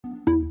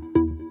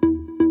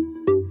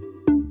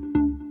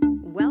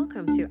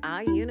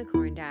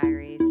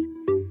Diaries,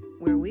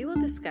 where we will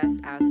discuss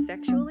our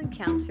sexual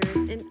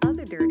encounters and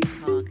other dirty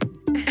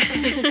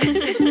talk.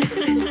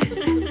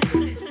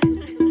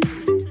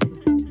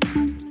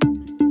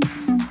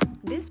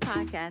 This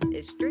podcast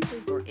is strictly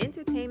for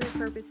entertainment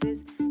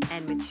purposes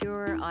and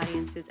mature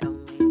audiences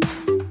only.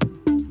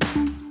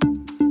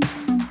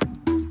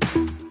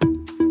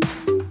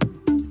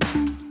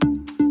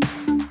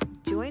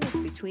 Join us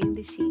between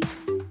the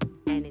sheets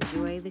and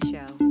enjoy the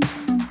show.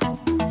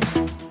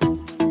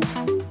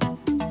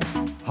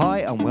 Hi,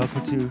 and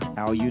welcome to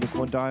our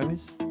Unicorn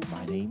Diaries.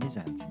 My name is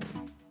Anthony.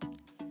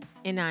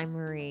 And I'm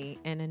Marie,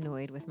 and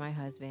annoyed with my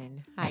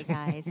husband. Hi,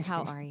 guys.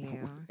 How are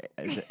you?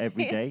 Is it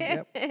every day?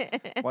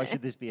 Yep. Why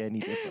should this be any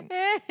different?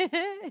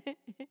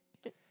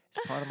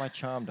 It's part of my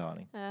charm,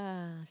 darling.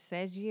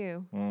 Says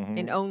you, Mhm.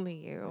 and only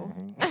you.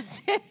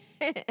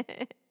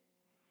 Mhm.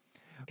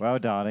 Well,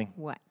 darling,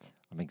 What?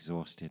 I'm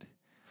exhausted.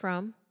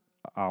 From?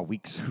 Our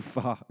week so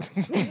far.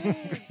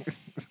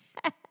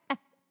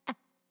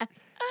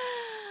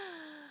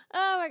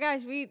 Oh my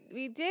gosh,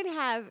 we did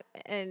have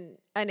an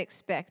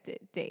unexpected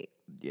date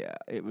Yeah,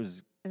 it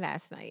was.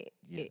 last night.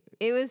 Yeah.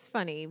 It was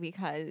funny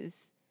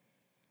because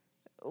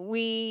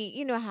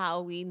you know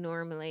how we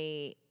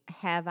normally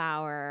have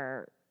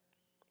our,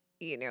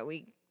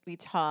 we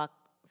talk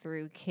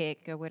through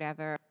Kik or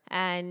whatever,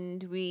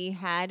 and we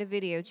had a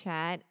video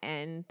chat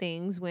and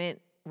things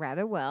went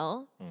rather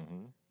well.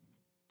 Mhm.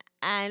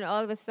 And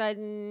all of a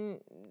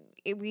sudden,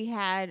 we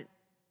had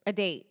a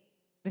date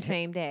the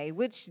same day,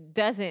 which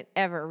doesn't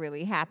ever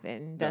really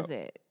happen, does No.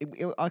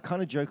 it? I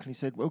kind of jokingly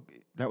said, well,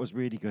 that was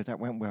really good. That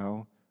went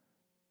well.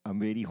 I'm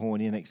really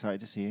horny and excited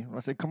to see you. And I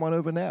said, come on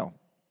over now.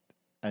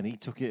 And he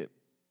took it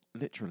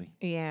literally.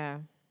 Yeah.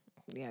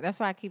 Yeah, that's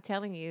why I keep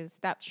telling you,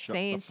 stop Shut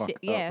saying the fuck shit.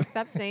 up. Yeah,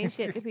 stop saying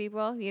shit to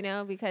people,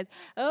 because,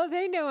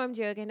 they know I'm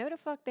joking. No, the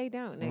fuck they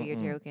don't know you're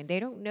joking. They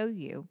don't know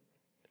you.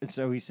 And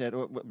so he said,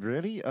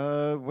 really?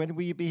 When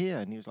will you be here?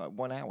 And he was like,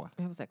 1 hour.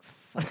 I was like,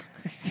 fuck.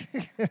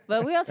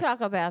 But we'll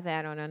talk about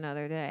that on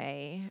another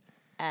day.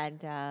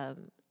 And you know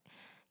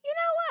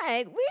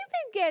what? We've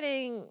been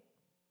getting,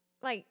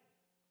 like,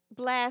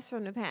 blasts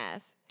from the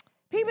past.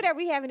 People that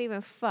we haven't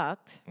even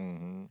fucked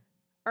Mm-hmm.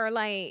 are,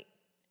 like,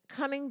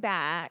 coming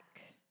back,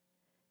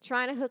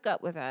 trying to hook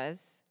up with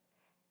us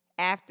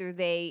after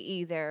they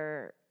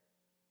either,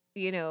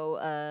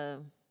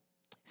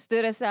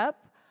 stood us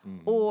up,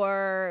 Mm-hmm.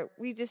 or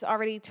we just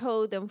already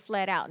told them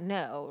flat out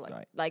no,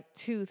 Right. like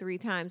 2-3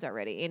 times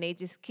already, and they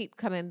just keep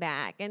coming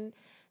back. And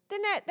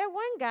then that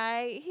one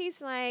guy,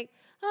 he's like,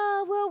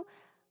 oh, well,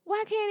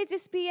 why can't it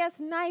just be us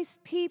nice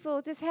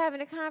people just having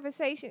a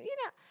conversation?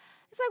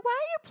 It's like, why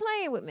are you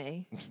playing with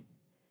me?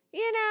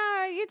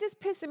 You're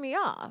just pissing me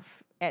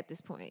off at this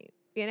point.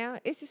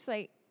 It's just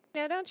like,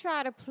 don't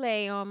try to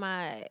play on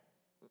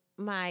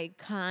my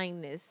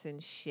kindness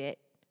and shit.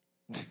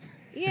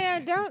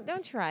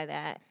 Don't try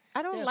that.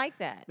 I don't like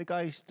that. The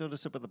guy who stood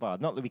us up at the bar.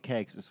 Not that we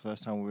care, because it's the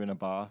first time we were in a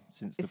bar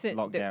since the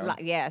lockdown.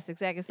 Yes,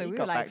 exactly. So he we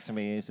got were like, back to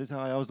me and he says,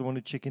 I was the one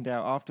who chickened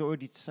out after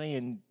already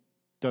saying,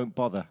 don't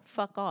bother.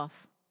 fuck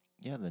off.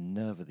 Yeah, the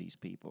nerve of these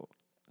people.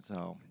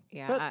 So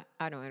Yeah, but-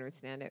 I don't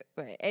understand it.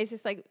 But it's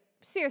just like,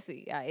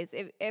 seriously, guys,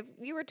 if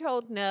you were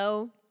told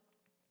no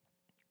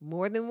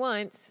more than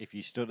once, if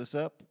you stood us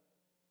up,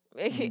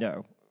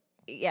 no.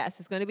 yes,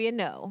 it's going to be a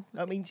no.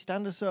 I mean,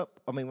 stand us up.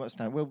 I mean, what's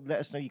stand? Well, let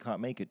us know you can't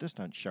make it. Just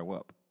don't show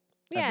up.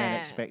 And then Yeah.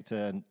 expect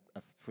a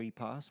free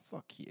pass.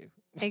 Fuck you.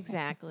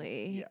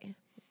 Exactly.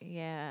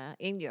 Yeah.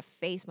 In your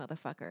face,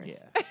 motherfuckers.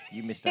 Yeah.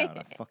 You missed out on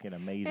a fucking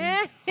amazing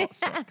hot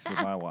sex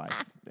with my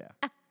wife.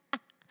 Yeah.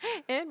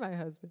 And my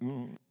husband.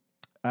 Mm.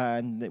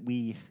 And that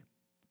we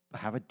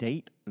have a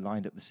date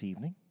lined up this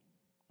evening.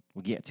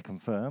 We'll get to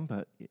confirm,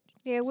 but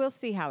Yeah, we'll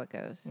see how it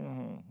goes.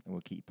 and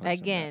we'll keep posting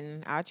that.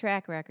 Again, our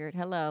track record.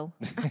 Hello.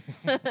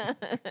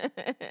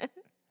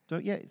 So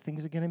yeah,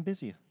 things are getting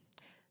busier.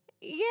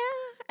 Yeah,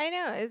 I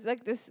know. It's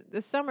like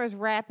the summer's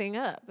wrapping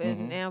up, and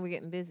Mhm. now we're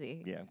getting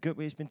busy. Yeah, good.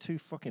 But it's been too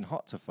fucking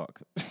hot to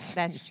fuck.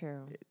 That's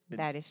true. been-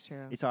 That is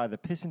true. It's either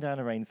pissing down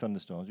the rain,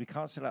 thunderstorms. We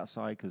can't sit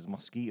outside because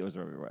mosquitoes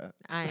are everywhere.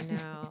 I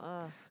know.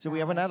 Oh, So we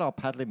haven't had gosh. our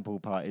paddling pool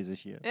parties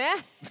this year.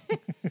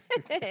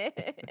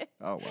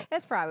 Oh well.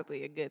 That's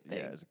probably a good thing.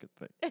 Yeah, it's a good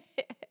thing.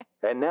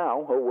 And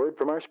now, a word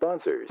from our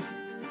sponsors.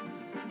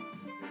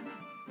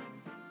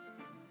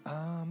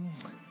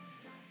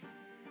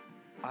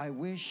 I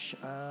wish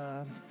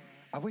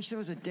there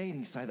was a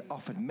dating site that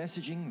offered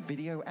messaging,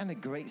 video, and a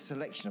great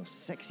selection of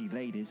sexy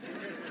ladies.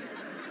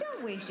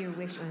 Don't waste your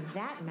wish on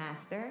that,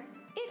 master.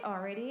 It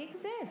already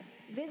exists.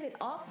 Visit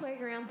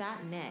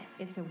altplayground.net.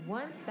 It's a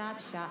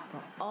one-stop shop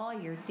for all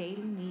your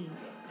dating needs.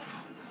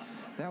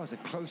 That was a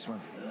close one.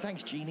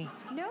 Thanks, Jeannie.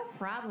 No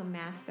problem,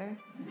 master.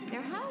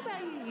 Now, how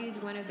about you use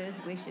one of those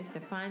wishes to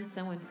find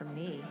someone for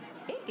me?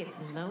 It gets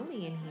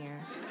lonely in here.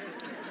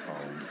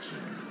 Oh,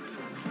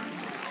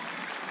 Jeannie.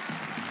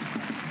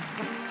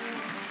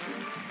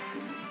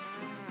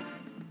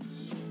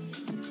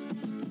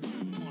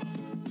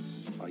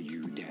 Are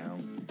you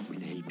down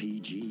with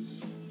APG?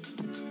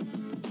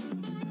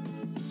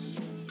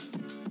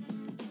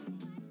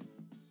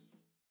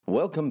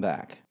 Welcome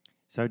back.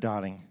 So,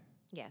 darling,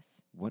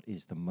 Yes. what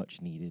is the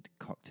much needed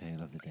cocktail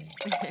of the day?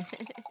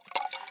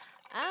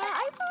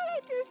 I thought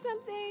I'd do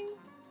something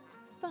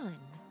fun.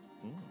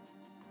 Mm.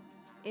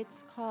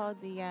 It's called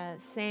the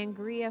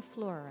Sangria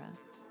Flora.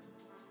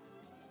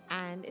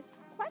 And it's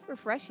quite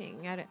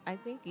refreshing. I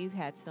think you've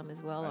had some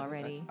as well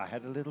already. I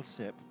had a little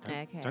sip.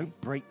 Okay. Don't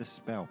break the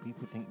spell.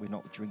 People think we're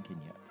not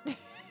drinking yet.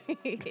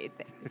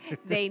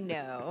 They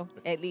know,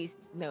 at least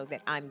know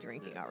that I'm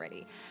drinking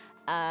already.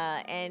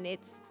 And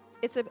it's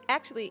a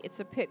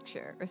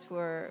picture. It's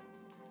for,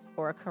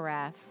 or a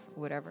carafe,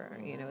 whatever.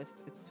 You know, it's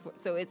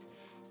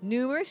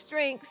numerous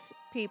drinks,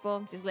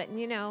 people. Just letting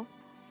you know.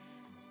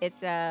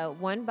 It's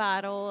one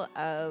bottle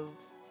of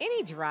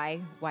any dry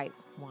white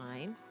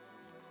wine,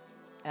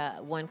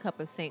 1 cup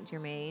of Saint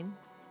Germain,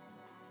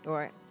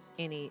 or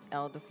any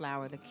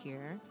elderflower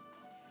liqueur.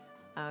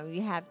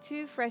 You have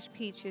 2 fresh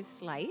peaches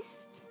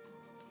sliced,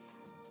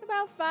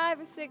 about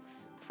 5 or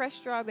 6 fresh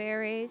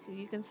strawberries.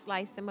 You can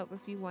slice them up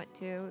if you want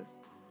to.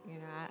 You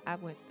know, I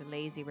went the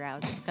lazy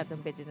route, just cut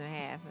them bitches in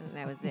half, and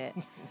that was it.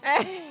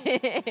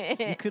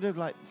 You could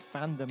have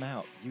fanned them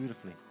out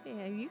beautifully.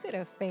 Yeah, you could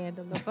have fanned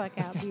them the fuck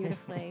out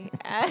beautifully.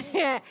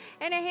 And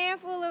a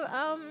handful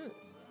of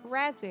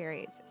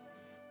raspberries,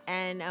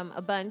 and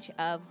a bunch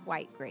of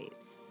white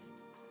grapes.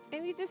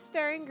 And you just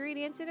stir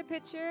ingredients in a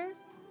pitcher,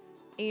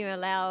 and you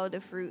allow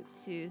the fruit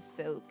to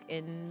soak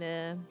in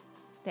the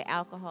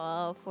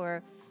alcohol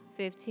for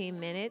 15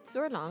 minutes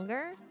or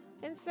longer,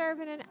 and serve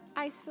in an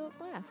ice-filled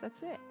glass.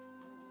 That's it.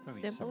 Very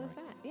Simple as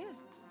summary. that. Yeah.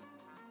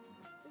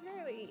 It's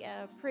really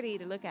pretty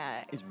to look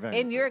at It's very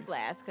in your pretty.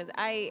 glass, because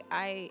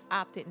I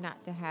opted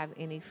not to have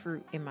any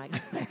fruit in my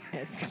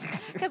glass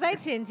because I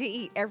tend to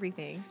eat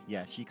everything.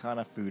 Yeah, she can't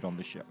have food on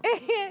the show.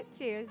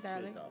 Cheers,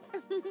 darling.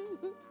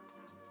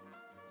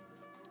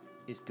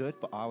 It's good,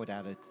 but I would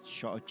add a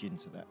shot of gin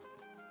to that.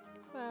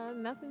 Well,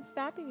 nothing's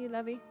stopping you,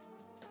 lovey.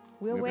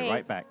 We'll We'll wait. be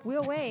right back.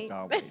 We'll wait.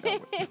 I'll wait. Very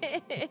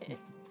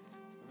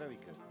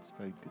good. It's a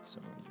very good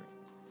summery drink.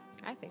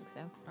 I think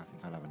so. I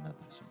think I'll have another.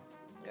 So.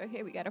 Oh,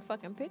 here we got a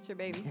fucking picture,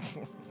 baby.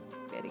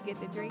 Better get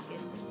to drinking.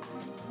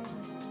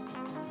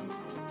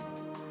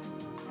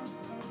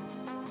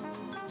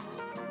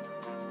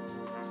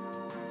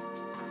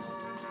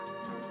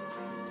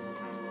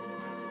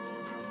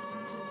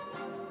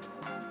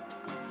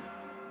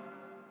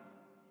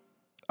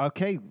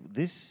 Okay,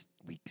 this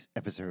week's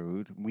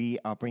episode, we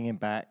are bringing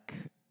back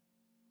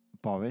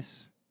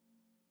Boris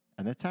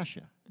and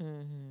Natasha.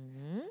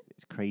 Mm-hmm.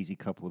 It's a crazy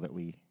couple that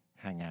we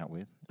hang out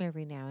with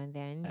Every now and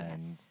then,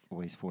 and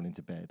always fall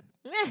into bed.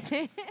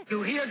 yes.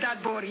 You hear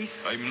that, Boris?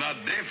 I'm not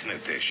deaf,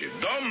 Natasha.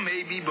 Dumb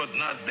maybe, but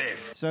not deaf.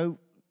 So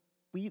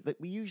we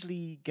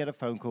usually get a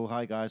phone call.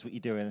 Hi guys, what you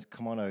doing? Let's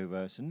come on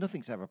over. So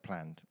nothing's ever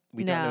planned.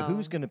 We don't know No.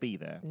 who's going to be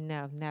there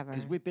No, never.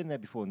 because we've been there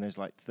before, and there's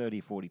 30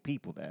 or 40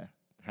 people there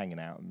hanging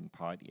out and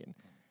partying.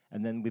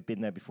 And then we've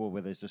been there before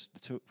where there's just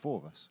the 4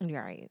 of us.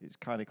 You're right. It's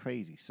kind of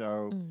crazy.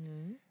 So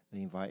Mm-hmm.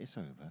 they invite us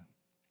over,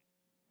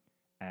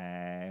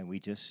 and we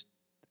just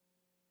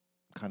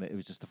it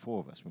was just the 4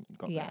 of us when we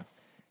got there.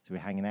 Yes. So we're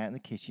hanging out in the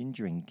kitchen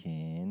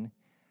drinking,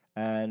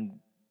 and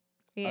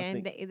Yeah,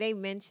 and think- they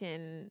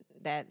mentioned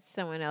that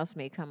someone else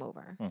may come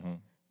over. mhm,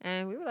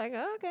 And we were like,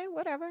 oh, okay,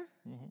 whatever.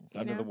 mhm,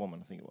 You another know?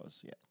 woman, I think it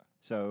was. Yeah.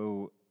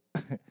 So,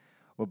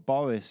 well,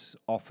 Boris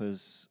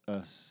offers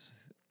us.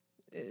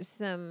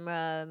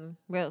 Some,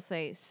 we'll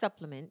say,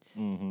 supplements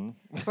Mhm,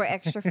 for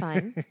extra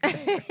fun.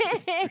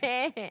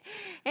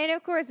 And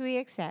of course, we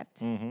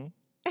accept. mhm.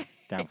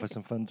 Down for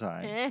some fun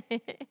time.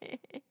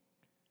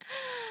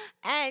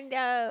 And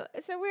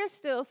so we're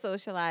still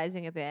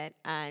socializing a bit,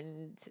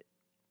 and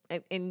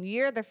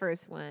you're the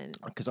first one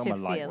 'Cause to I'm a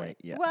feel lightweight, it.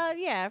 yeah. Well,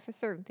 yeah, for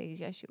certain things,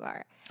 yes, you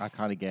are. I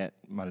kind of get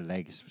my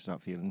legs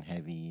start feeling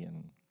heavy,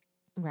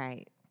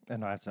 Right.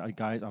 and I say,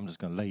 guys, I'm just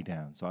gonna lay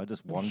down. So I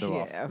just wander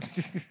Yeah. off.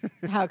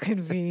 How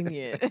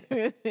convenient.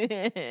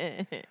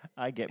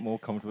 I get more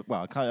comfortable.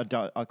 Well,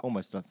 I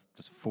almost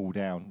just fall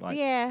down,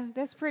 Yeah,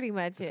 that's pretty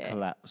much just it.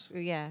 collapse,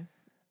 Yeah.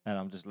 and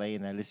I'm just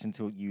laying there listening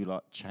to you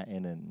lot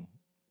chatting and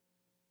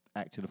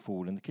acting a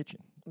fool in the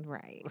kitchen.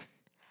 Right.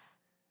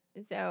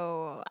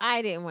 So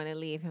I didn't want to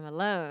leave him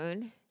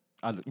alone.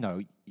 No,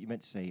 you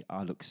meant to say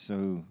I look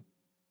so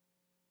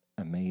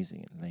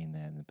amazing laying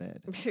there in the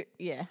bed.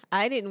 Yeah,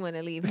 I didn't want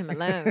to leave him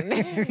alone.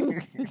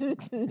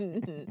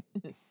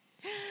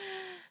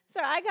 So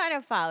I kind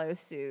of follow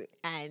suit,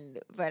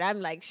 but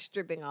I'm like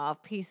stripping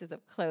off pieces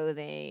of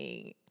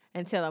clothing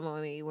until I'm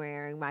only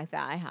wearing my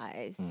thigh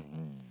highs.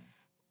 Mhm.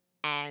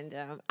 And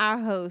our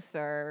hosts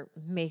are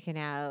making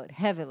out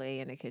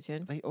heavily in the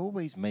kitchen. They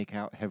always make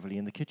out heavily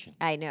in the kitchen.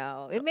 I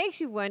know. It makes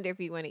you wonder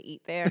if you want to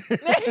eat there.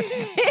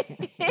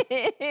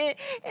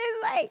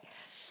 It's like,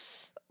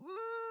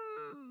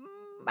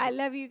 I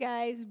love you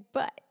guys,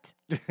 but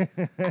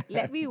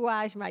let me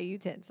wash my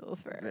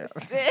utensils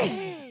first.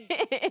 They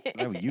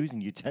were using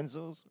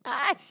utensils.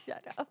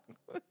 Shut up.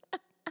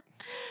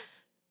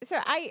 So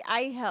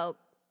I help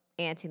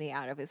Anthony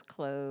out of his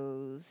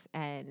clothes,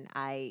 and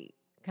I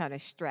kind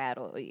of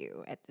straddle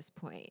you at this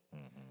point.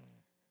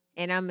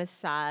 And I'm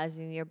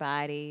massaging your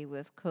body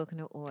with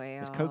coconut oil.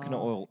 There's coconut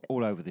oil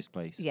all over this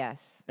place.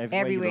 Yes.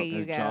 Everywhere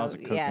you there's go. jars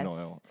of coconut yes.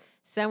 oil.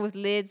 Some with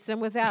lids, some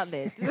without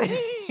lids.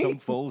 Some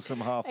full, some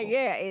half full.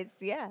 Yeah.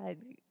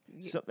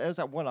 So there was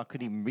that one I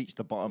couldn't even reach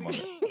the bottom of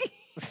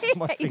it.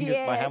 My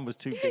fingers, my hand was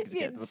too big to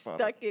get to the bottom.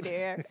 Stuck in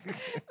there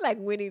like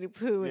Winnie the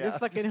Pooh in the Yeah.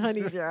 fucking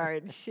honey jar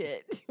and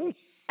shit. When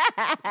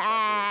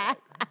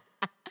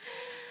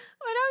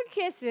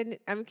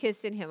I'm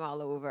kissing him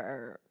all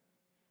over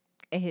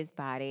his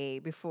body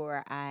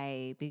before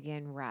I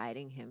begin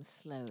riding him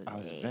slowly. I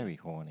was very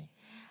horny.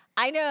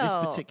 I know.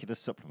 This particular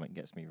supplement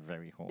gets me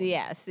very horny.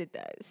 Yes, it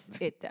does.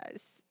 It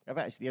does. I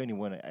bet it's the only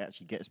one that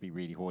actually gets me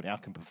really horny. I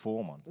can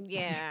perform on.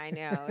 Yeah, I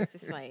know. It's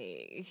just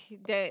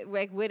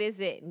like, what is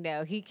it?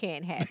 No, he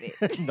can't have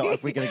it. Not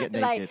if we're gonna get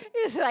naked. Like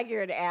it's like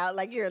you're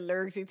like you're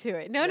allergic to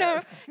it.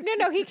 No,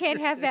 he can't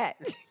have that.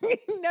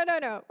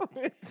 No.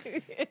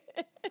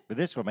 But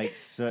this one makes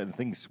certain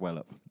things swell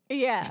up.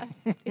 Yeah,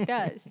 it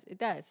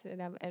does,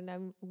 and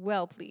I'm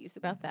well pleased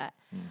about that.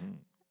 Mm-hmm.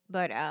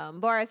 But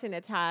Boris and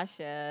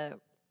Natasha,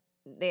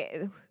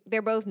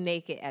 they're both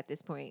naked at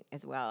this point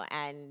as well,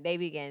 and they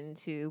begin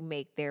to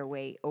make their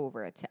way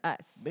over to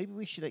us. Maybe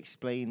we should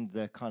explain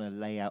the kind of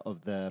layout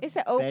of the It's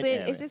an bed open.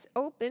 area. It's this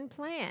open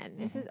plan.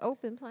 It's this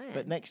open plan.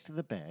 But next to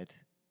the bed,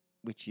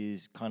 which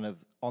is kind of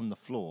on the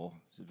floor,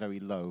 so very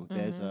low,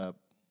 there's a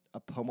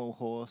pommel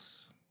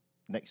horse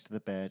next to the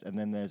bed, and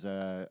then there's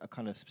a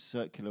kind of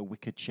circular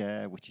wicker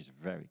chair, which is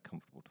very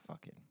comfortable to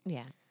fuck in.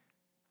 Yeah.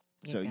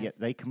 So It yeah, does.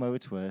 they come over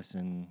to us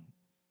and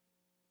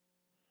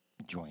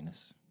join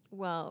us.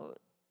 Well,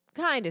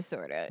 kind of,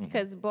 sort of,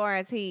 because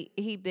Boris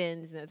he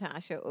bends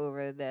Natasha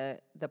over the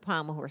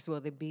pommel horse, well,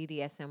 the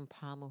BDSM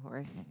pommel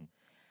horse,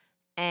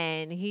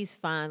 and he's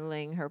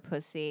fondling her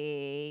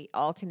pussy,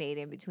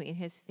 alternating between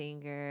his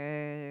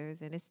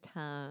fingers and his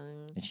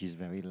tongue. And she's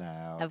very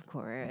loud. Of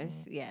course,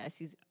 yeah,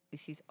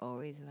 she's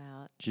always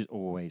loud. She's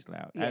always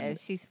loud. Yeah, And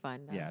she's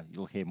fun though. yeah,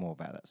 you'll hear more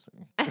about that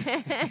soon.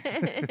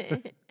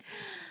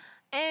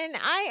 And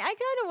I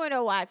kind of want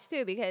to watch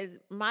too because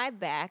my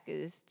back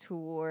is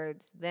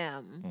towards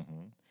them.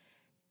 Mhm.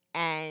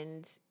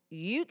 And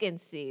you can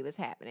see what's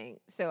happening.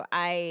 So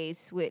I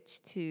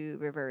switched to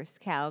reverse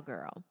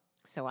cowgirl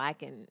so I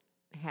can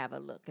have a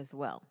look as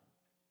well.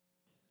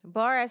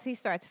 Boris, he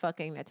starts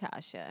fucking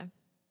Natasha.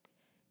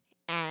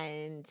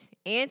 And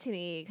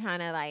Anthony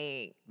kind of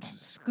like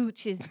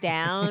scooches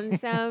down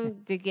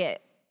some to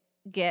get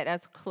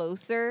us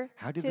closer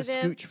How did to the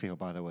them. scooch feel,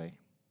 by the way?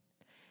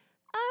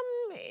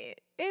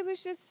 It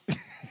was just,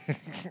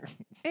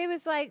 it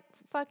was like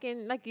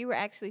fucking, like you were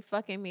actually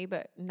fucking me,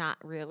 but not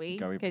really.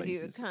 Going Because you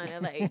were places. kind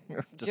of like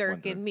Just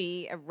jerking wondering.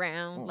 me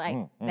around like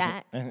Mhm,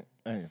 that.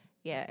 mhm.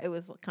 Yeah, it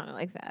was kind of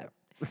like that.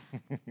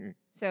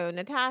 So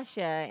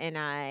Natasha and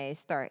I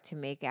start to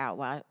make out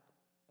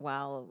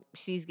while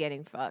she's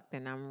getting fucked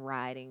and I'm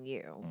riding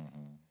you.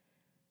 Mhm.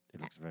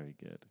 It looks very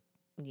good.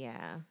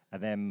 Yeah.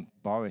 And then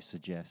Boris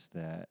suggests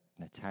that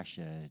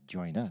Natasha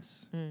join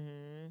us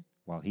Mm-hmm.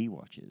 while he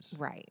watches.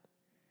 Right.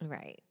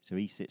 So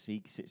he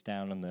sits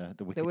down on the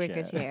wicker The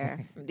wicker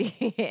chair.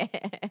 Yeah.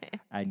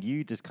 And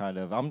you just kind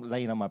of, I'm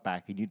laying on my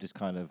back, and you just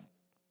kind of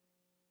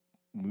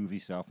move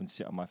yourself and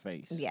sit on my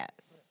face.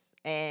 Yes.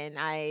 And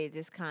I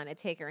just kind of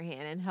take her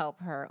hand and help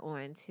her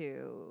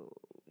onto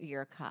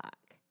your cock.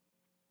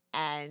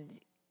 And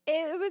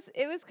it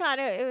was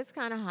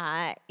kind of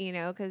hot, you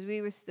know, because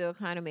we were still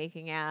kind of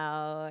making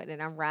out,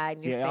 and I'm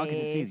riding your Yeah, face. I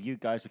couldn't see you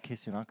guys were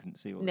kissing. I couldn't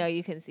see what No, was-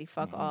 you couldn't see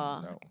fuck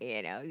all. no.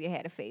 You know, you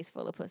had a face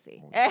full of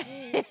pussy. Oh,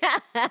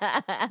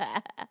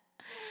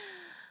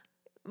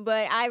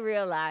 But I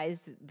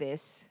realized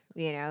this,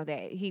 you know,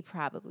 that he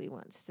probably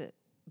wants to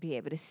be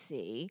able to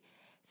see.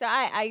 So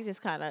I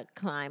just kind of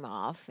climb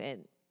off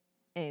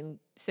and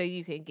so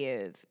you can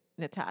give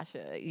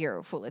Natasha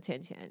your full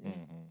attention.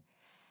 Mhm.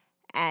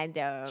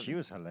 And She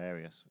was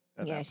hilarious.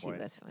 At yeah, that she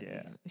point. was funny.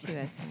 Yeah. She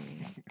was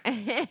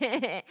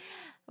funny.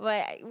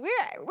 But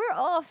we're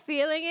all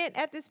feeling it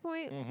at this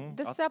point. Mhm.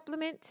 The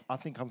supplement. I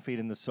think I'm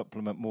feeling the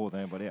supplement more than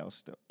anybody else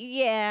still.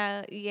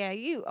 Yeah,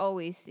 you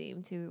always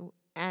seem to.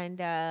 And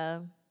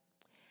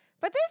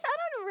but this I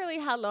don't know really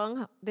how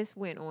long this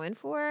went on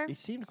for. It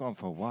seemed to go on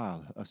for a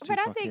while. But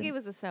I think it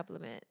was a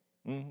supplement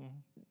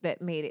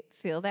that made it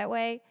feel that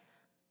way.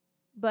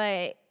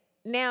 But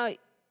now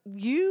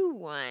you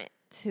want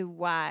to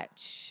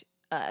watch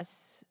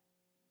us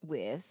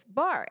with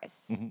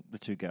Boris. The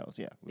two girls,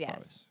 yeah. With Yes.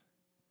 Boris.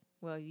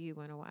 Well, you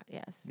want to watch,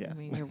 yes. Yeah. I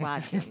mean, you're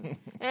watching.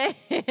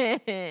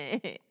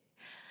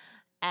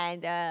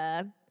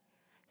 And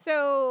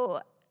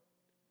so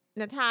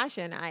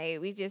Natasha and I,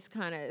 we just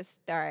kind of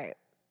start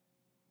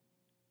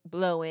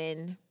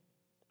blowing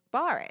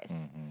Boris.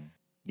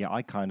 Yeah,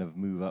 I kind of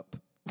move up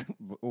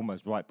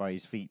almost right by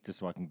his feet just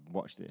so I can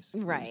watch this.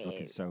 It's Right.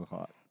 looking so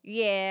hot.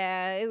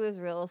 Yeah, it was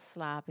real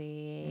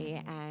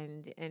sloppy,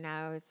 and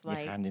I was You're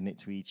like, handing it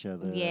to each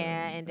other.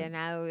 yeah, and then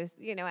I was,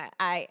 you know,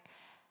 I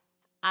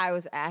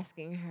was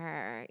asking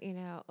her, you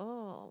know,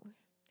 oh,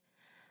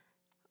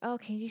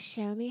 can you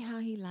show me how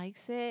he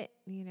likes it?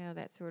 You know,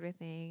 that sort of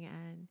thing.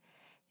 And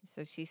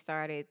So she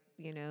started,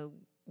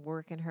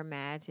 working her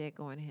magic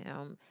on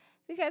him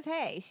because,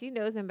 hey, she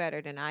knows him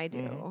better than I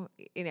do.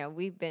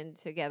 We've been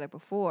together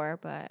before,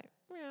 but,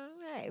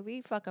 hey,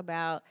 we fuck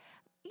about.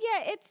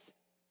 Yeah,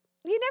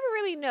 you never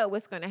really know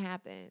what's going to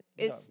happen.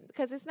 It's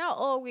because it's not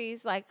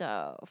always like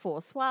a full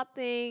swap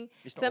thing.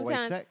 It's not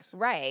always sex.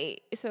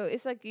 Right. So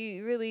it's like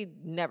you really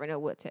never know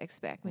what to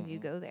expect when you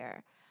go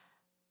there.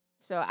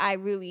 So I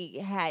really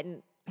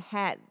hadn't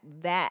had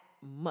that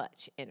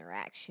much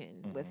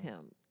interaction with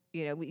him.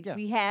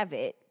 We have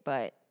it,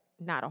 but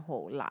not a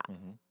whole lot.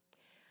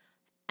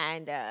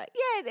 And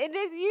and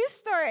then you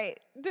start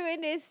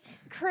doing this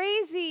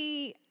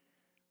crazy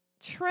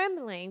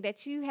trembling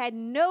that you had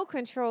no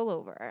control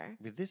over.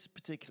 With this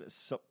particular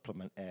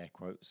supplement, air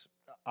quotes,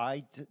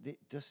 it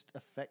just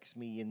affects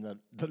me in the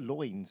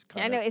loins.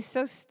 I know, it's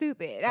so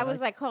stupid. I was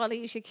like calling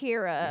you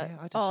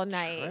Shakira all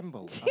night.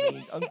 Tremble.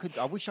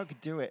 I wish I could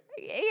do it.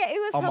 Yeah,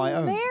 it was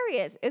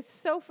hilarious. It's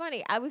so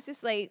funny. I was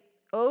just like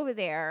over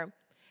there,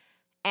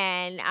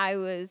 and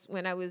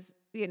when I was,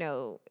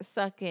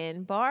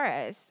 sucking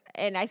bars,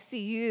 and I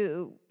see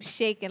you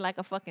shaking like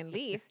a fucking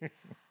leaf.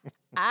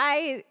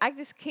 I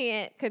just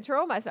can't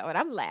control myself, and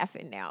I'm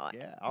laughing now.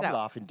 Yeah, I'm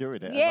laughing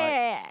doing it.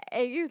 Yeah,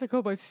 and you're like,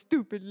 oh, my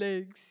stupid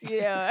legs, So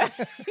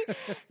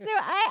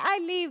I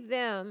leave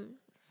them,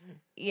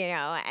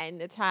 and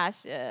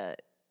Natasha,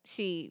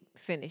 she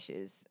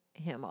finishes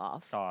him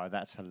off. Oh,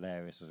 that's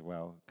hilarious as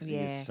well, because he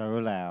is so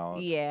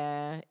loud.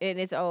 Yeah, and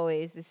it's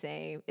always the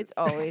same. It's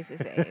always the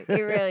same.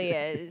 It really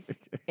is.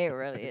 It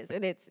really is,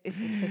 and it's just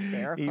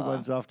hysterical. He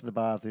runs off to the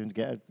bathroom to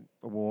get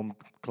a warm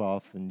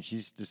cloth, and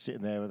she's just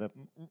sitting there with a.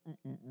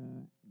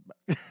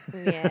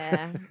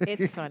 Yeah,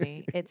 it's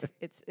funny.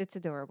 It's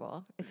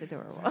adorable. It's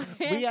adorable.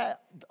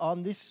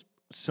 On this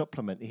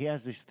supplement, he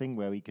has this thing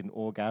where he can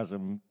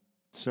orgasm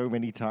so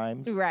many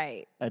times.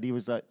 Right. And he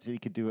was like, so he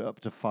could do it up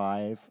to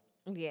 5.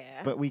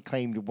 Yeah. But we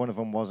claimed one of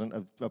them wasn't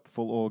a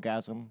full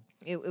orgasm.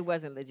 It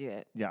wasn't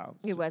legit. Yeah.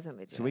 It wasn't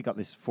legit. So we got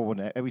this 4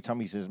 now. Every time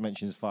he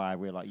mentions 5,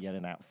 we're like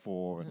yelling out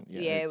 4.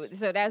 And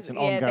so that's an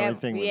ongoing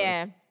thing with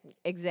us.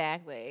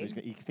 Exactly.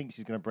 So he thinks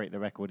he's going to break the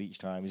record each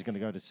time. He's going to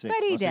go to 6.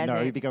 But he doesn't.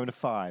 No, he'd be going to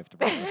 5. To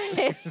break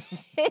the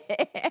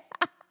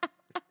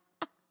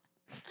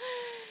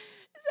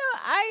So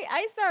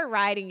I start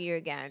riding you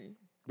again.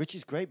 Which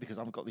is great because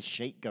I've got this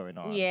shake going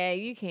on. Yeah,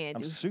 you can't.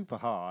 I'm super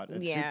hard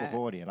and super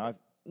horny, and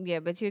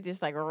but you're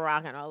just like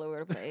rocking all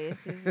over the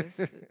place. It's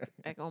just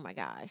like, oh my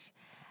gosh.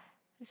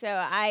 So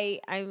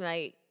I'm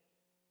like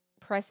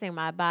pressing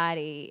my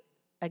body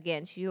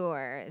against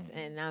yours,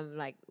 and I'm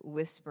like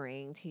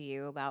whispering to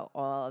you about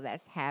all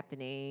that's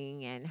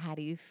happening and how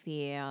do you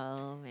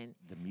feel, and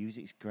the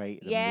music's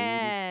great. The mood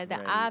is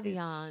great.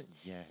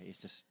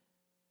 ambiance.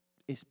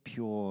 It's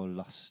pure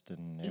lust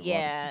and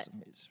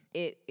eroticism.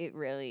 It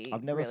really.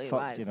 I've never really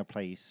fucked was. in a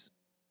place.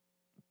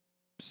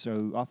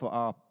 So I thought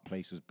our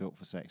place was built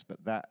for sex, but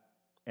that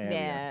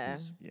area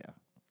is,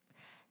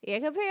 Yeah,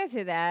 compared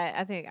to that,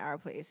 I think our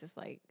place is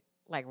like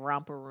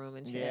romper room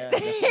and shit. Yeah,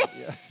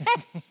 definitely,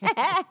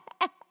 yeah.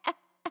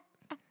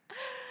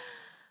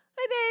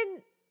 But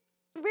then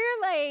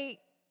we're like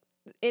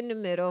in the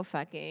middle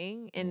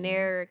fucking, and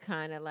they're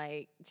kind of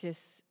like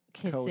just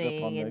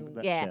kissing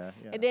and chair,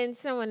 and then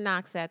someone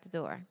knocks at the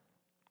door.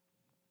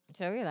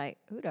 So we're like,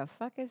 who the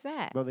fuck is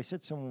that? Well, they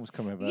said someone was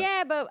coming. But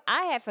Yeah, but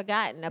I had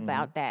forgotten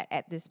about that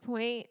at this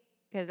point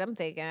because I'm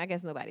thinking, I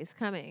guess nobody's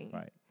coming.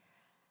 Right.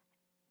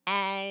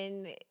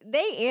 And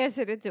they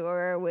answer the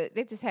door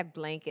they just have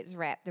blankets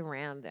wrapped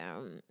around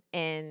them,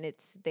 and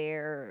it's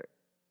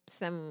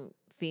some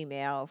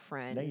female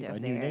friend of theirs. A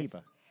new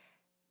neighbor.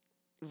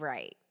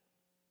 Right.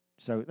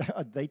 So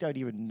they don't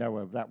even know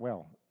her that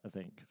well, I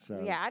think.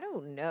 So yeah, I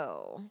don't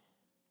know.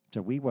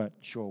 So we weren't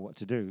sure what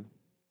to do.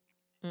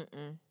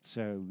 Mm-mm.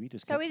 So we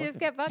just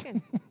kept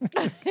fucking.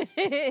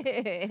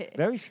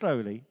 Very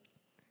slowly.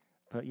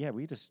 But yeah,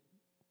 we just,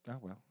 oh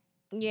well.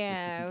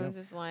 Yeah, it was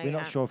just like. We're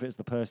not sure if it's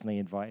the person they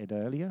invited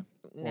earlier.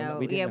 No,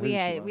 we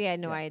had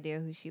no idea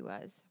who she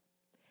was.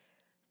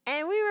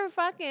 And we were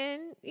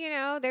fucking,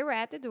 they were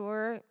at the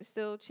door,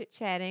 still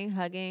chit-chatting,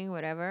 hugging,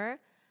 whatever.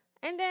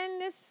 And then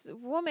this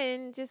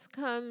woman just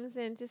comes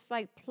and just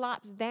like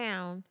plops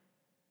down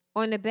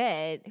on the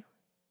bed.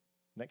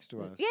 Next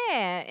to us.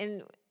 Yeah,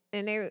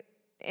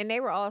 and they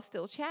were all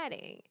still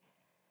chatting.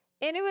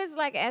 And it was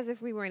like as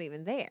if we weren't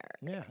even there.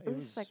 Yeah. It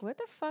was like, what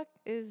the fuck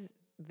is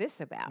this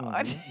about?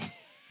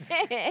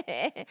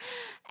 Mm-hmm.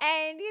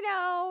 And,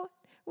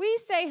 we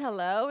say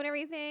hello and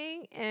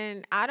everything,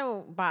 and I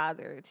don't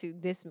bother to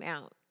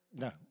dismount.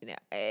 No.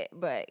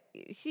 But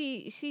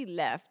she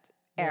left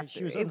after.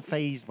 She was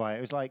unfazed by it.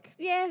 It was like.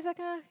 Yeah, it was like,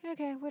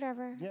 okay,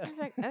 whatever. Yeah. I was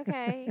like,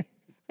 okay.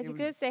 But you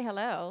could say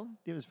hello.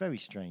 It was very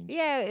strange.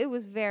 Yeah, it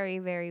was very,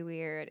 very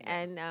weird.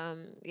 And,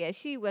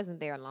 she wasn't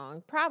there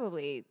long.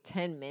 Probably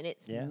 10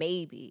 minutes,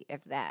 maybe,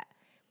 if that.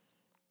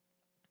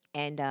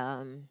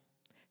 And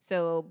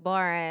so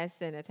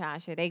Boris and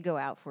Natasha, they go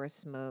out for a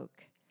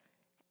smoke.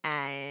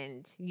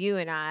 And you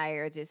and I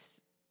are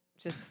just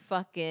just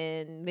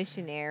fucking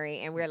missionary,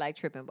 and we're like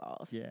tripping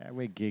balls. Yeah,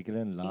 we're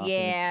giggling, laughing,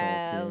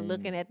 Yeah, and talking.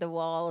 looking at the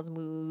walls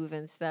move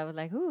and stuff.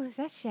 Like, ooh, is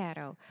that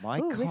shadow? My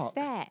Ooh, what's cock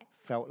that?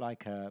 felt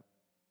like a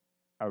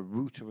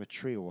root of a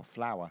tree or a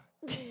flower.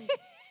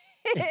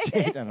 It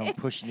did, and I'm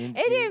pushing into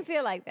It didn't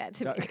feel like that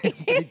to No, me.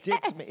 it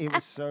did to me. It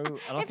was so.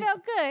 And I It think-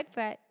 felt good,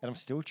 but and I'm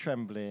still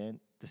trembling.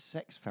 The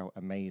sex felt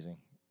amazing.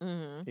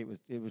 mhm.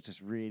 It was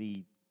just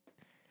really.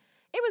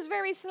 It was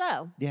very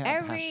slow. Yeah, and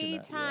Every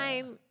passionate, yeah.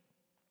 time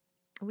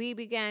we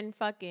began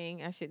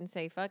fucking, I shouldn't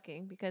say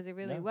fucking because it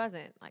really No.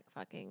 wasn't like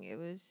fucking. It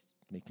was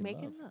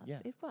making love. Yeah.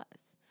 It was.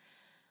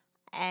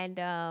 And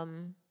I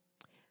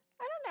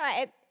don't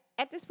know.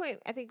 At this point,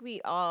 I think we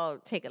all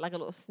take it like a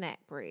little snack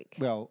break.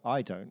 Well,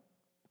 I don't.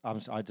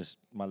 I just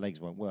my legs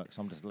won't work,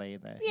 so I'm just laying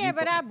there. Yeah, You've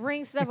but got- I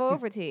bring stuff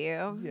over to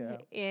you. Yeah.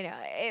 You know,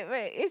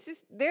 it's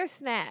just they're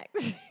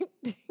snacks.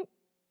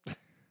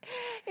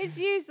 It's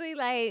usually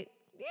like,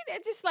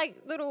 just like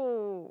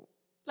little,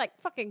 like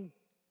fucking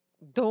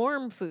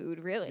dorm food,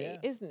 really, Yeah.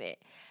 isn't it?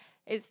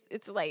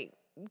 It's like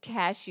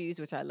cashews,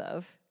 which I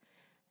love.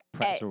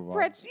 pretzel And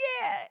rods,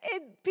 yeah,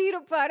 and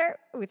peanut butter,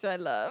 which I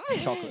love.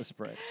 chocolate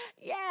spread,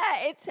 Yeah,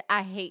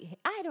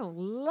 I don't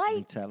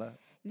like. Nutella.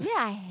 Yeah,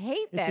 I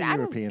hate It's that. a I don't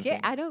European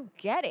get. thing. I don't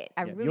get it.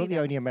 I Yeah, really you're the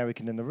don't. only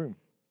American in the room.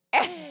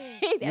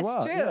 That's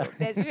are, true. yeah.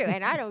 That's true.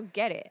 And I don't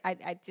get it.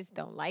 I just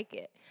don't like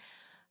it.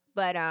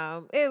 But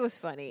it was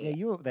funny. Yeah,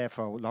 you were up there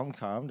for a long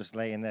time, just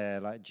laying there,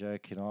 like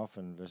jerking off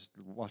and just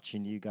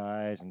watching you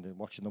guys and then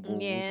watching the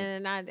walls. Yeah,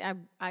 and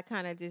I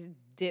kind of just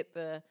dip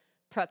a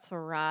pretzel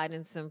rod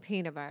in some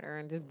peanut butter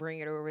and just bring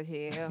it over to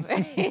you.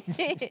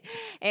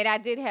 And I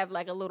did have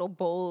like a little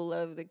bowl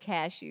of the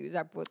cashews.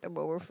 I brought them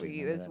over for do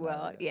you remember as that now,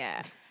 well.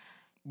 yeah. Yeah.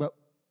 Well,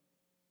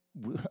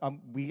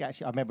 we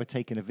actually, I remember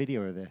taking a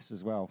video of this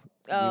as well.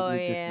 Oh, we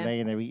were just yeah.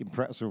 laying there eating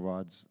pretzel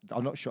rods.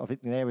 I'm not sure. I think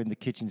they're in the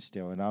kitchen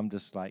still, and I'm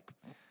just like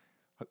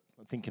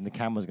thinking the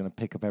camera's going to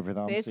pick up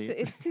everything I'm seeing.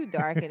 It's too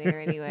dark in here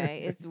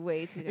anyway. It's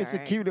way too dark. It's a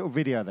cute little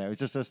video though. It's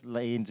just us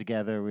laying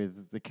together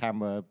with the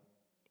camera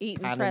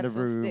Eating panning the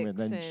pretzel room sticks and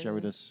then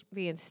showing us.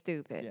 being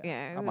stupid.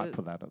 Yeah, I might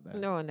put that up there.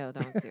 No, don't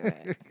do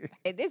it.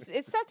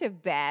 It's such a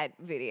bad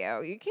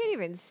video. You can't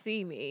even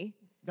see me.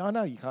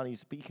 No, you can't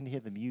use it, but you can hear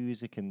the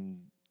music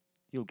and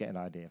you'll get an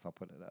idea if I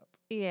put it up.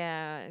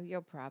 Yeah,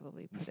 you'll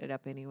probably put it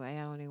up anyway.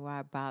 I don't know why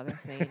I bother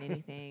saying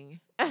anything.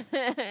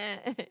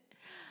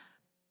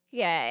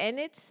 Yeah, and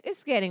it's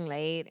getting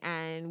late,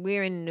 and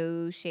we're in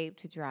no shape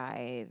to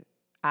drive,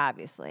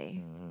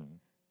 obviously. Mm-hmm.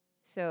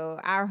 So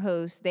our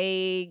hosts,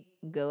 they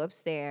go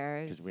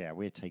upstairs. Because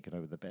we're taking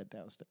over the bed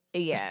downstairs.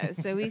 Yeah,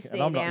 so we And stay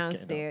I'm not getting up.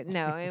 downstairs.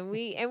 No, and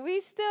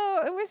we're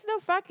still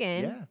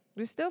fucking. Yeah.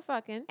 We're still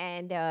fucking.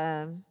 And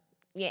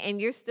yeah,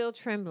 and you're still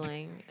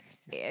trembling.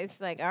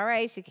 It's like, all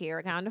right,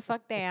 Shakira, calm the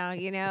fuck down.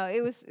 You know,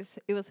 it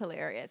was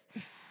hilarious.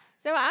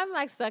 So I'm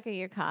like sucking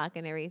your cock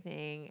and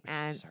everything,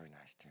 and So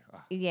nice too. Oh,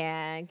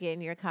 yeah, getting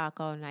your cock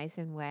all nice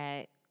and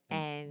wet,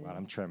 and while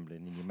I'm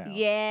trembling in your mouth.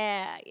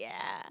 yeah.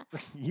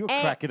 You're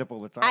And cracking up all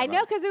the time. I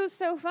know, like, because it was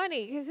so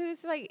funny, because it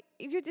was like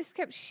you just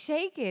kept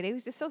shaking. It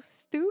was just so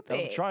stupid.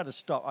 I'm trying to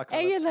stop. I And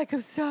kind you're of. like,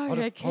 I'm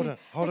sorry, I can't.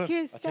 Hold on. I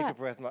can't I stop. take a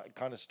breath and I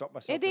kind of stop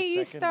myself. And then for a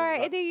you second start,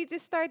 like, and then you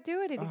just start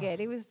doing it again.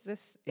 Oh, It was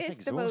this. it's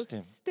It's the most exhausting.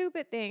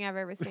 stupid thing I've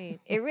ever seen.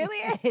 It really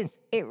is.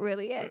 It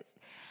really is.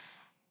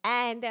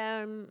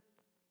 And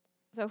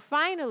so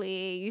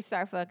finally, you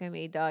start fucking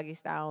me doggy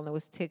style, and it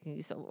was ticking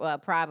you so well,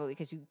 probably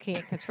because you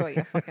can't control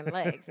your fucking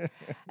legs.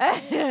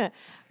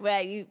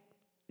 Well,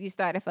 you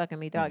started fucking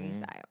me doggy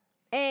Mm-hmm. style,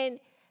 and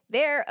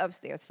they're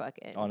upstairs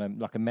fucking. on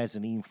like a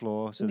mezzanine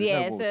floor. So there's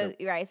Yeah, no walls so up.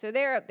 right, so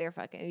they're up there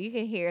fucking. You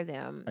can hear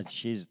them. And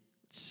she's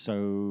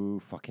so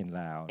fucking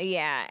loud.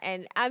 Yeah,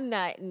 and I'm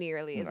not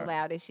nearly as No.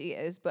 loud as she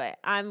is, but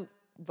I'm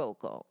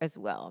vocal as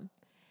well.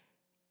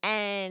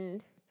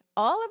 And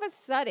all of a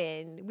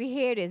sudden, we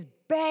hear this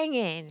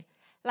banging,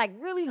 like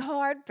really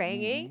hard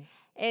banging.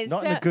 And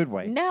Not in a good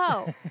way.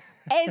 No.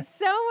 And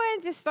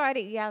someone just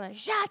started yelling,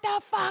 "Shut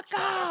the fuck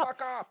up!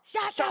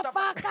 Shut the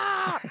fuck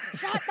up!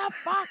 Shut the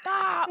fuck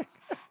up!"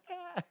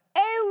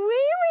 And we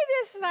were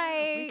just We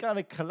like, kind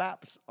of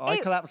collapse. I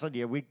It- collapse on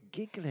you. We're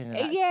giggling.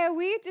 At yeah,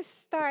 we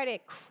just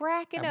started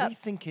cracking and up.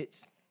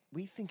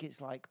 we think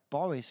it's like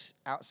Boris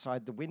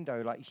outside the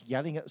window, like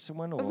yelling at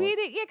someone. Or We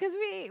did, yeah, because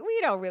we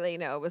don't really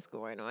know what's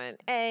going on,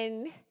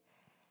 and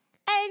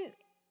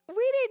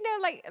we didn't know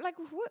like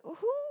who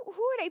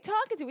are they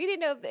talking to? We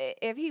didn't know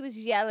if he was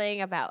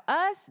yelling about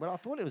us. well, I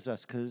thought it was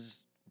us because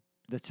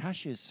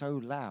Natasha is so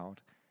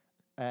loud,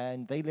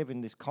 and they live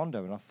in this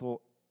condo, and I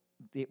thought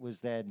it was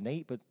their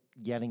neighbor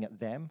yelling at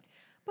them.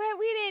 But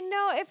we didn't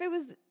know if it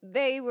was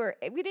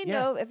we didn't Yeah.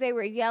 know if they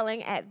were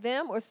yelling at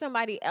them or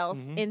somebody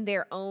else Mhm. in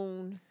their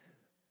own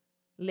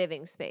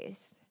living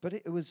space. But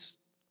it was,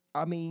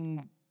 I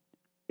mean,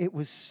 it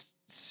was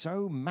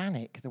so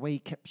manic the way he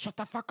kept, shut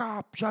the fuck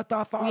up, shut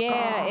the fuck up.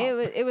 Yeah,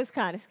 it was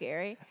kind of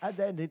scary. And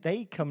then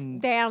they come,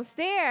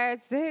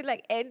 Downstairs, they're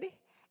like, and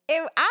I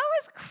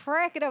was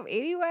cracking up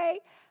anyway.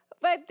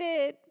 But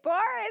then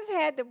Boris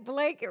had the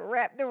blanket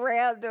wrapped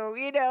around him.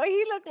 You know,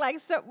 he looked like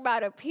something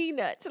out of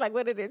Peanuts, like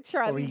one of the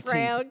Charlie E.T..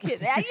 Brown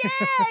kids. Yeah,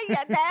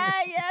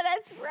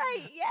 that's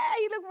right. Yeah,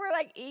 he looked more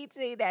like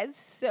E.T. That's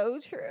so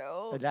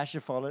true.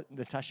 Natasha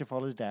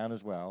follows down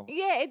as well.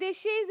 Yeah, and then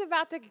she's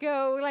about to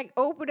go, like,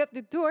 open up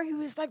the door. He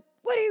was like,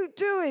 "What are you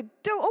doing?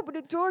 Don't open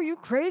the door, you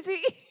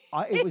crazy."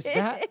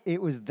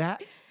 It was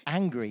that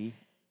angry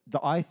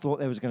that I thought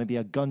there was going to be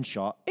a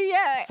gunshot,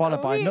 Yeah.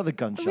 followed by another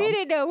gunshot. We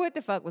didn't know what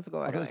the fuck was I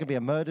going thought it was on. going to be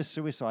a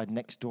murder-suicide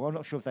next door. I'm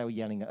not sure if they were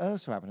yelling at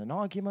us or having an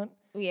argument.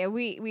 Yeah,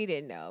 we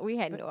didn't know. We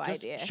had no Just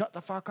idea. shut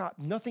the fuck up.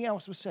 Nothing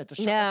else was said.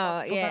 Just shut No, the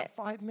fuck up for yeah. about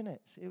 5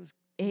 minutes.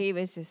 He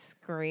was just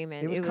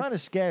screaming. It was kind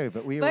of scary,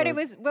 but we were.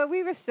 But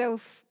we were so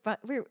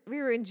we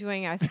were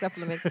enjoying our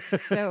supplements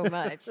so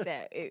much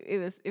that it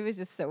was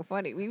just so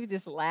funny. We were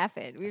just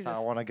laughing. We That's were how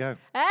I just, want to go.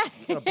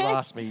 Gonna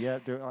blast me, yeah,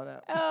 do it like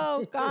that.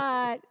 oh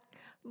God.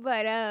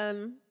 But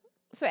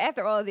so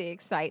after all the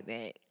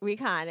excitement, we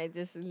kind of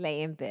just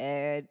lay in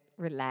bed,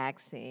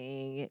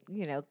 relaxing,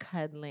 you know,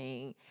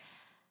 cuddling,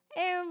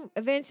 and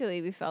eventually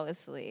we fell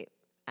asleep.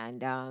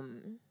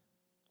 And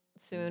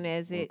soon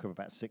as it, Woke up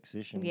about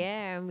 6ish and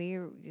yeah, and we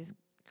just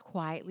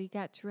quietly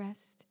got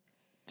dressed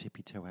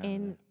tippy-toe out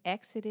and of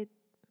exited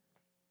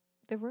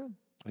the room.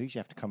 there. I usually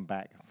have to come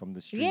back from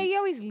the street. Yeah, you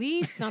always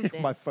leave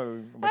something. my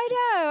phone. I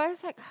know. I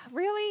was like,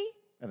 really?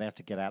 And they have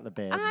to get out of the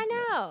bed. I and- yeah.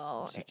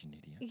 know. I'm such an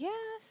idiot.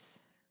 Yes.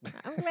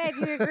 I'm glad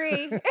you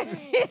agree.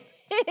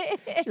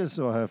 Just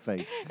saw her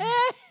face.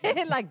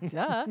 Like,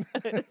 duh.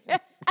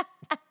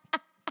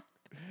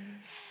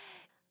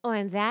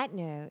 On that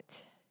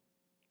note,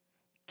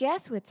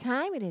 guess what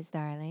time it is,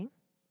 darling?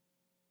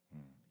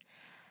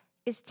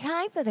 It's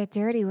time for the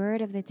dirty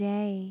word of the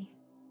day.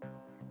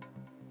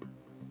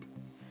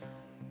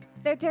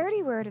 The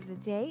dirty word of the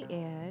day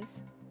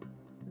is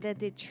the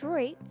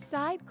Detroit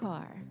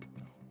sidecar.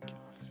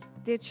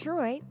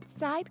 Detroit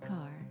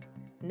sidecar.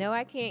 No,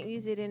 I can't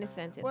use it in a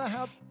sentence. Well,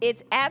 how?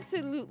 It's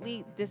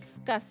absolutely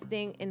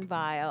disgusting and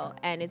vile,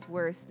 and it's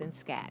worse than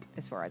scat,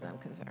 as far as I'm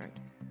concerned.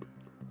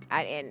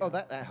 Oh,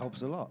 that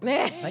helps a lot.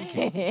 Thank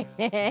you.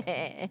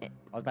 I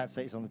was about to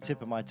say it's on the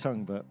tip of my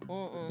tongue, but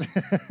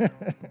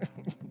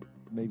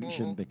maybe it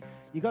shouldn't be.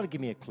 You got to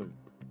give me a clue.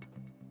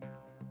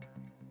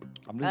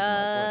 I'm losing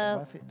my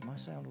voice. Do I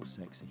sound all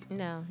sexy?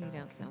 No, you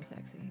don't sound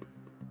sexy.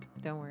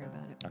 Don't worry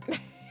about it.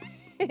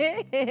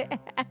 Okay.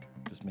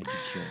 Just making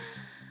sure.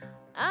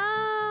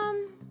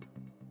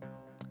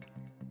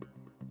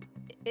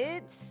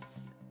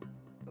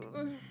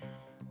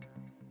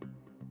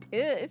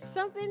 It's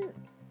something.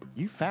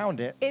 You found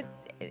it. It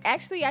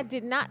actually, I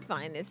did not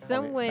find this.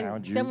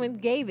 found you? Someone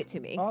gave it to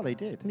me. Oh, they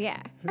did.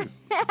 Yeah. Who?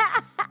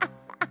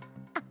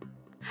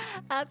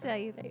 I'll tell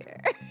you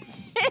later.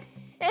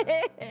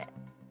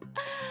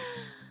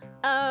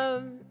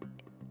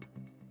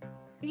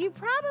 You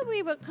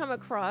probably will come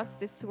across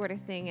this sort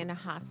of thing in a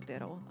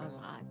hospital a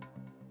lot.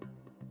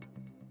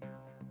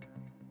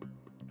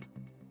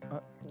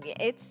 Yeah,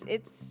 it's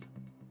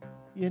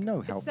You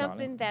know help,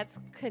 something that's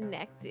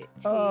connected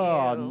to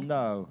darling. Oh, you.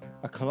 no.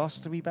 A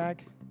colostomy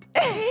bag?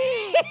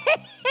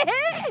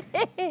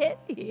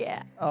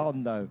 Yeah, Oh,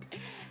 no.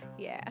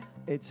 yeah.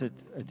 It's a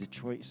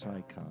Detroit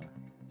sidecar.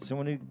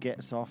 Someone who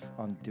gets off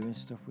on doing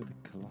stuff with a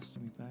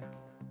colostomy bag?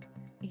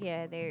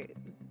 Yeah,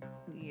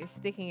 you're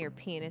sticking your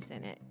penis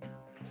in it.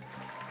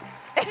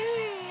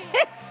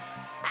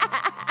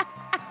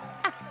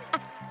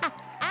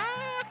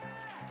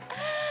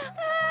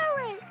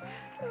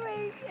 Oh,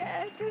 wait,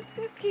 yeah,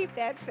 just keep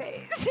that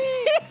face.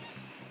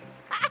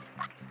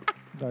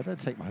 No, don't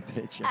take my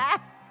picture.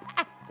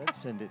 Don't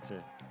send it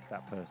to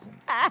that person.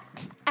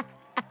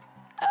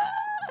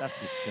 That's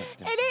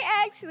disgusting. And they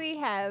actually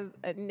have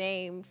a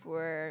name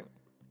for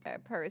a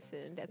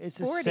person that's It's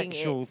a sporting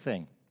sexual it.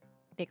 thing.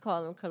 They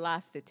call them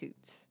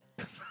colostitutes.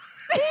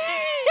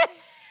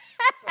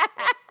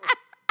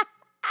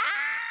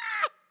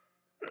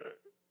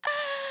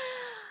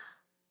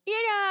 You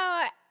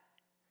know,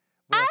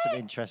 We have some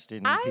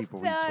interesting people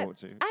we talk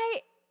to.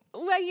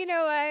 Well, you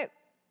know what?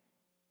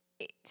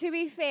 To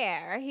be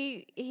fair,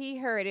 he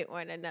heard it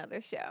on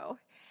another show.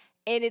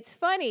 And it's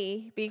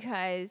funny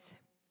because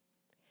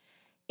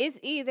it's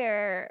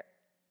either,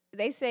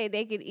 they say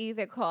they could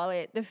either call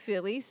it the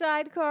Philly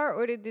sidecar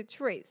or the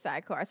Detroit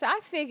sidecar. So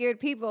I figured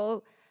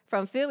people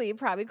from Philly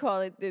probably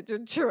call it the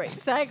Detroit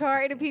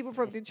sidecar, and the people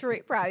from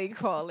Detroit probably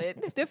call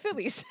it the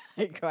Philly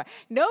sidecar.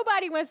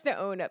 Nobody wants to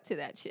own up to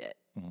that shit.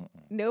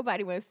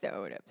 Nobody wants to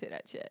own up to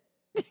that shit.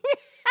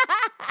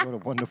 What a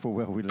wonderful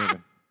world we live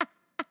in.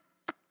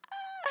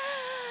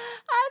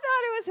 I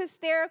thought it was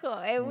hysterical.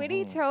 And when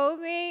he told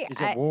me, Is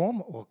it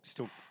warm or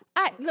still?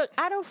 look,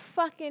 I don't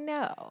fucking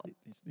know.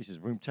 This is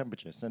room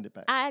temperature. Send it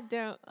back. I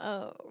don't.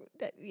 Oh,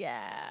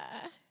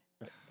 yeah.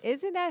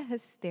 Isn't that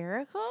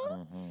hysterical?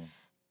 Mhm.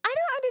 I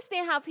don't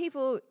understand how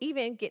people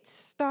even get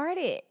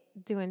started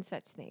doing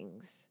such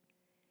things.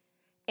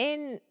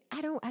 And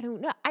I don't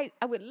know. I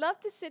would love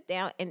to sit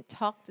down and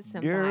talk to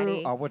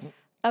somebody No, I wouldn't.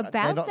 about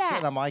They're not that.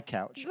 sitting on my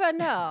couch. But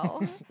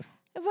no.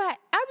 But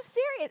I'm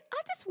serious.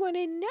 I just want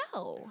to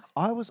know.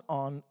 I was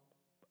on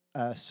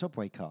a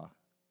subway car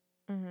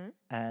Mm-hmm.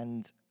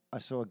 and I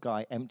saw a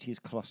guy empty his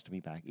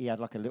colostomy bag. He had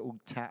like a little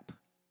tap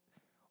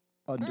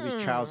under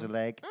his trouser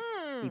leg.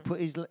 He put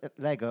his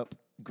leg up,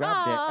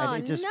 grabbed it,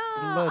 and it just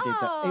flooded.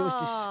 It was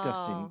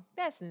disgusting.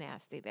 That's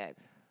nasty, babe.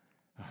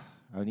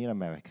 Only in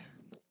America.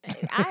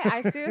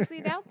 I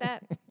seriously doubt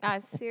that. I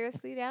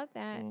seriously doubt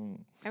that.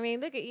 I mean,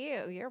 look at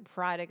you. You're a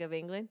product of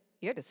England.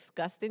 You're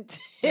disgusting too.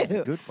 In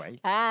a good way.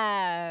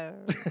 Ah,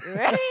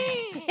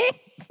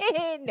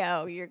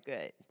 no, you're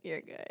good.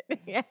 You're good.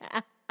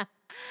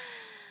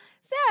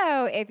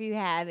 So, if you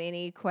have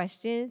any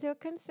questions or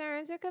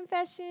concerns or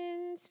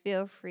confessions,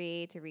 feel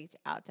free to reach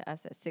out to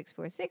us at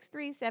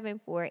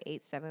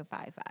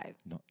 646-374-8755.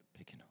 Not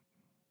picking up.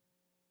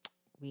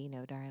 We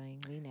know,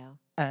 darling. We know.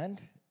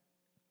 And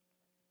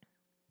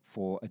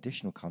for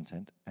additional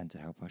content and to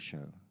help our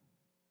show,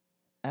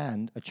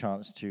 and a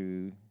chance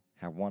to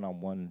have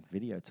one-on-one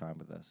video time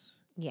with us,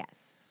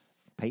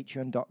 Yes.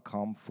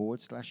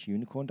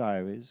 patreon.com/Unicorn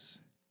Diaries,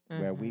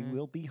 where we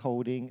will be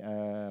holding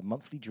a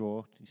monthly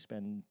draw to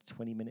spend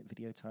 20-minute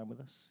video time with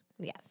us.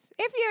 Yes.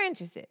 If you're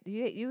interested,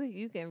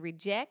 you can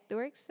reject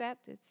or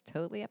accept. It's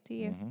totally up to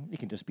you. It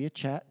can just be a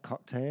chat,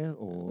 cocktail,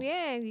 or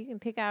Yeah, you can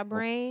pick our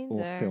brains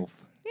or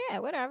filth. Yeah,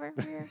 whatever.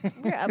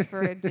 We're up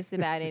for just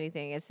about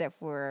anything except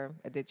for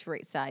a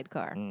Detroit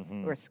sidecar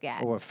or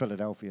scat. Or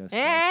Philadelphia.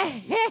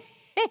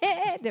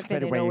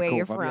 Depending where on where you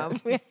you're come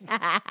from.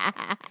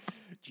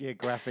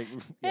 Geographic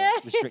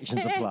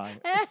restrictions apply.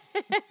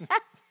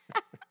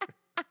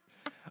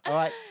 All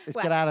right, let's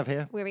get out of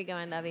here. Where we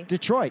going, lovey?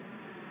 Detroit.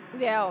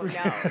 No.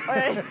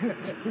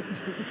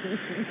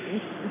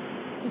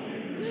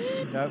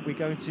 No, we're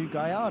going to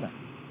Guyana.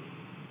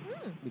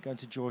 We're going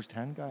to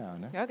Georgetown,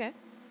 Guyana. Okay.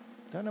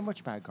 Don't know much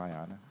about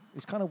Guyana.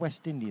 It's kind of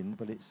West Indian,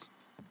 but it's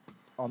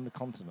on the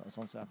continent. It's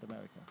on South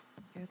America.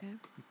 Okay.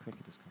 The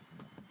cricketers come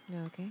from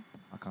there. Okay.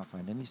 I can't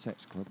find any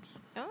sex clubs.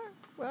 Oh,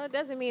 well, it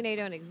doesn't mean they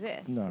don't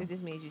exist. No. It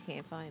just means you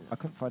can't find I them.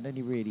 couldn't find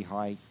any really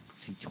high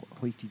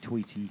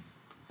hoity-toity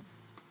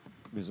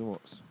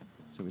resorts.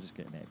 So we're just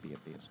getting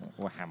Airbnb or something.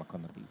 Or a hammock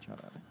on the beach, I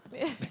don't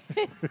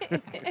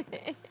know.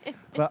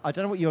 But I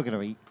don't know what you're going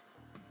to eat.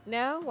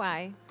 No?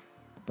 Why?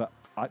 But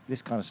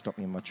this kind of stopped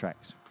me in my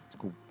tracks. It's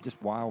called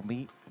just wild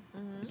meat.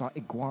 It's like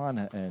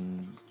iguana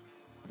and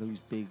those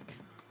big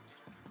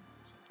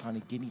kind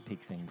of guinea pig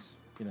things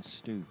in a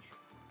stew.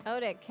 Oh,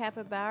 that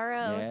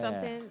capybara or Yeah.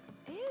 something?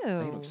 Ew.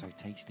 They look so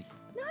tasty.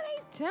 No,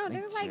 they don't. They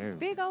They're do. like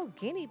big old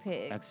guinea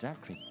pigs.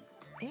 Exactly.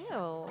 Ew.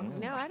 No,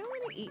 I don't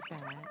want to eat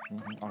that.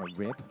 On a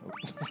rib.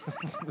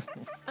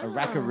 A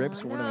rack of ribs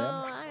for one of No,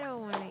 them. I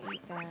don't want to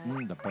eat that.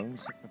 The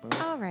bones, suck the bones.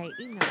 All right,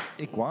 enough.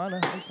 Iguana.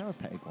 I used to have a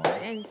pet iguana.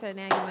 And so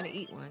now you want to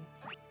eat one.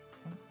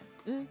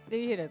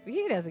 He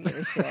doesn't give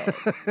a shit.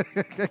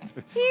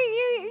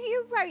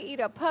 You probably eat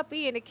a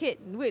puppy and a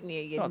kitten, wouldn't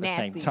you? You Not at the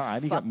nasty same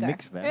time. You got fucker.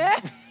 mixed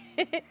them.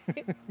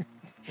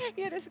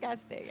 You're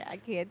disgusting. I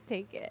can't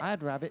take it. I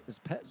had rabbit as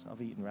pets. I've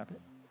eaten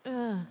rabbit.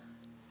 Ugh.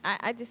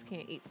 I just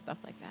can't eat stuff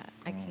like that.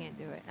 I can't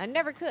do it. I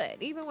never could.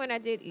 Even when I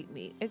did eat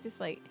meat, it's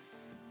just like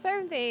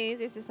certain things.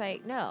 It's just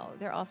like no,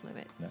 they're off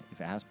limits. No, if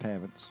it has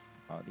parents,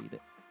 I'll eat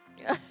it.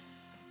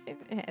 If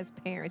it has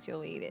parents,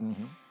 you'll eat it.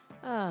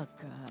 Oh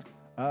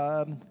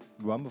God.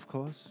 Rum, of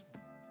course.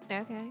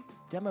 Okay.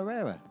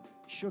 Demerara.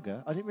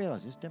 Sugar. I didn't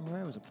realise this.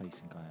 Demerara was a place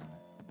in Guyana.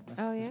 That's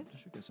Oh, yeah? the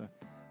sugar. So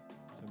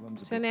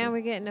rum's a So big now thing. we're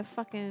getting a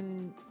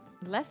fucking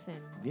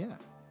lesson. Yeah.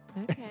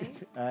 Okay.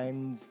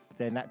 And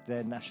their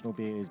national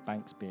beer is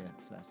Banks beer.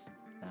 So that's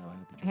how I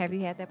hope Have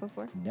you had that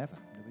before? Never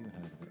even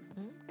heard of it.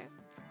 Okay.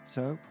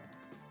 So,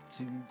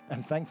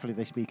 and thankfully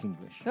they speak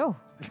English. Oh.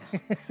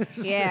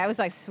 Yeah, I was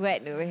like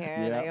sweating over here.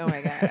 Yeah. Like, oh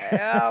my God.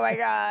 Oh my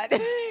God.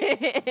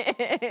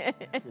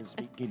 They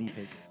speak guinea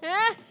pig.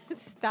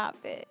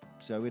 Stop it.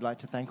 So we'd like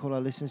to thank all our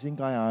listeners in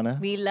Guyana.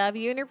 We love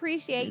you and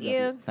appreciate We love you.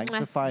 you. Thanks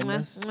for finding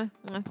us.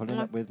 Mwah, Pulling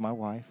up with my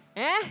wife.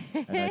 and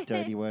a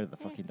dirty word of the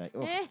fucking day.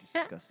 Oh,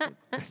 disgusting.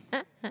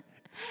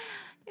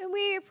 And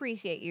we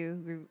appreciate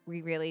you.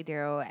 We really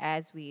do,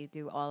 as we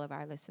do all of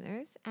our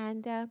listeners.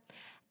 And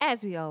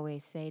as we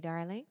always say,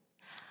 darling,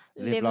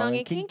 live long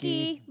and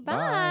kinky.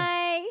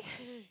 Bye.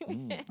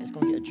 Let's go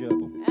and get a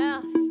gerbil.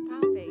 Oh,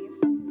 stop it. You're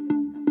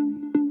fucking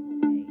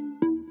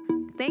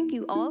disgusting. Thank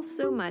you all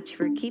so much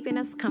for keeping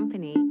us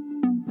company.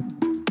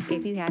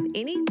 If you have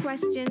any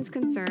questions,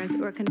 concerns,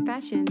 or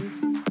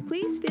confessions,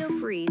 please feel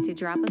free to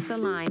drop us a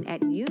line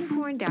at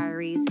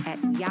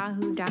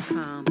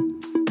unicorndiaries@yahoo.com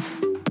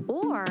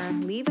or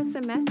leave us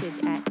a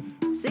message at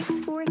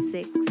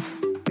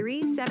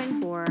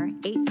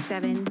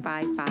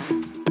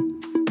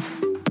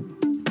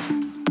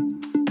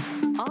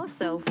 646-374-8755.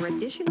 Also, for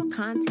additional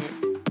content,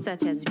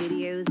 such as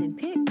videos and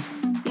pics,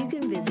 you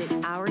can visit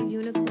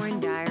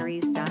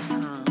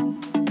ourunicorndiaries.com.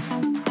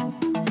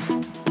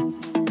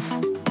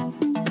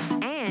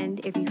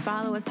 And if you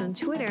follow us on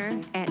Twitter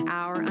at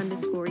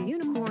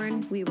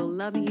 @our_unicorn, we will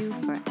love you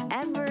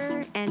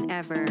forever and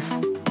ever.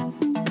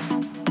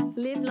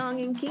 Live long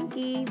and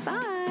kinky.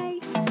 Bye.